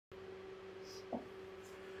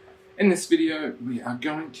In this video, we are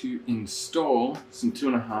going to install some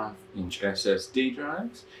 2.5-inch SSD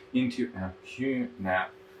drives into our QNAP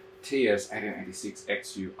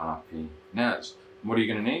TS-1886XU-RP NAS. What are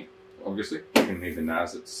you going to need? Obviously, you're going to need the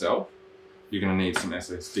NAS itself. You're going to need some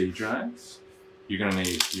SSD drives. You're going to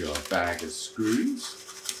need your bag of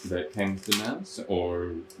screws that came with the NAS,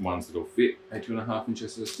 or ones that will fit a 2.5-inch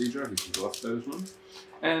SSD drive if you've lost those ones,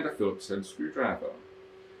 and a Phillips head screwdriver.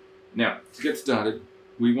 Now, to get started,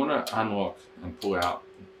 we want to unlock and pull out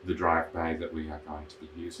the drive bay that we are going to be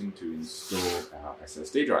using to install our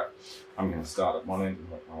SSD drive. I'm going to start at one end and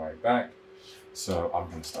work my way back. So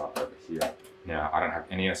I'm going to start over here. Now, I don't have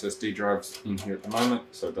any SSD drives in here at the moment,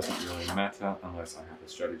 so it doesn't really matter unless I have a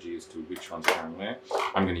strategy as to which ones are going where.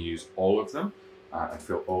 I'm going to use all of them and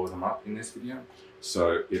fill all of them up in this video,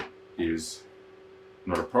 so it is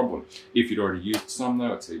not a problem. If you'd already used some though,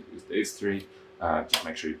 let's say you used these three, just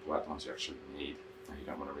make sure you pull out the ones you actually need. You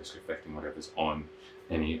don't want to risk affecting whatever's on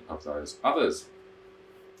any of those others.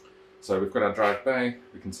 So we've got our drive bay.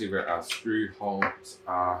 We can see where our screw holes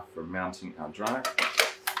are for mounting our drive.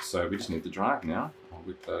 So we just need the drive now. I'll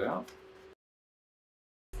whip that out.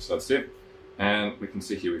 So that's it. And we can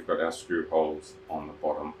see here we've got our screw holes on the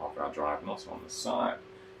bottom of our drive and also on the side.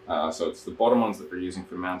 So it's the bottom ones that we're using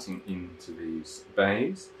for mounting into these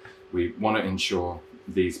bays. We want to ensure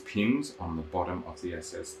these pins on the bottom of the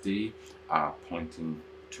SSD are pointing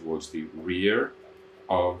towards the rear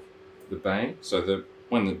of the bay, so that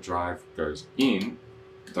when the drive goes in,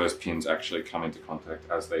 those pins actually come into contact,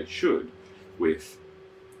 as they should, with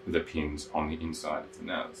the pins on the inside of the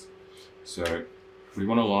NAS. So we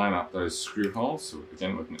want to line up those screw holes. So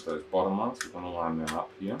again, looking at those bottom ones, we want to line them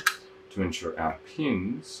up here to ensure our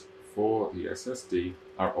pins for the SSD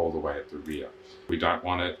are all the way at the rear. We don't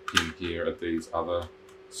want it in here at these other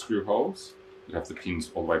screw holes. You have the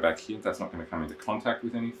pins all the way back here. That's not going to come into contact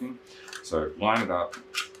with anything. So line it up,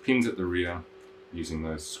 pins at the rear using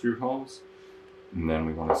those screw holes, and then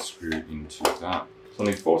we want to screw into that. So I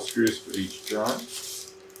need 4 screws for each drive,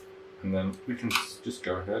 and then we can just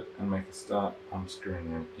go ahead and make a start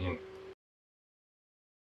unscrewing them in.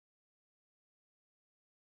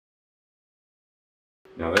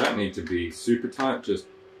 Now they don't need to be super tight, just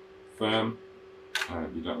firm.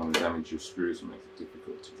 You don't want to damage your screws and make it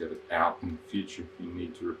difficult to get it out in the future if you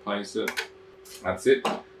need to replace it. That's it.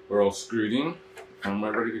 We're all screwed in and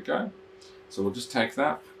we're ready to go. So we'll just take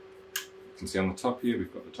that. You can see on the top here,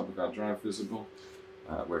 we've got the top of our drive visible.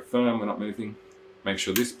 We're firm, we're not moving. Make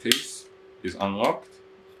sure this piece is unlocked.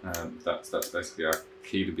 That's basically our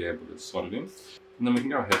key to be able to slot it in. And then we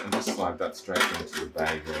can go ahead and just slide that straight into the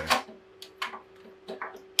bag there.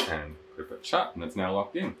 And clip it shut, and it's now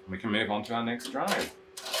locked in. We can move on to our next drive.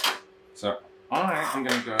 So I am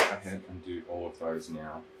going to go ahead and do all of those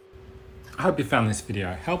now. I hope you found this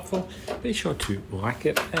video helpful. Be sure to like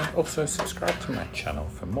it and also subscribe to my channel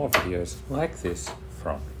for more videos like this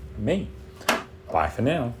from me. Bye for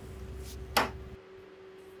now.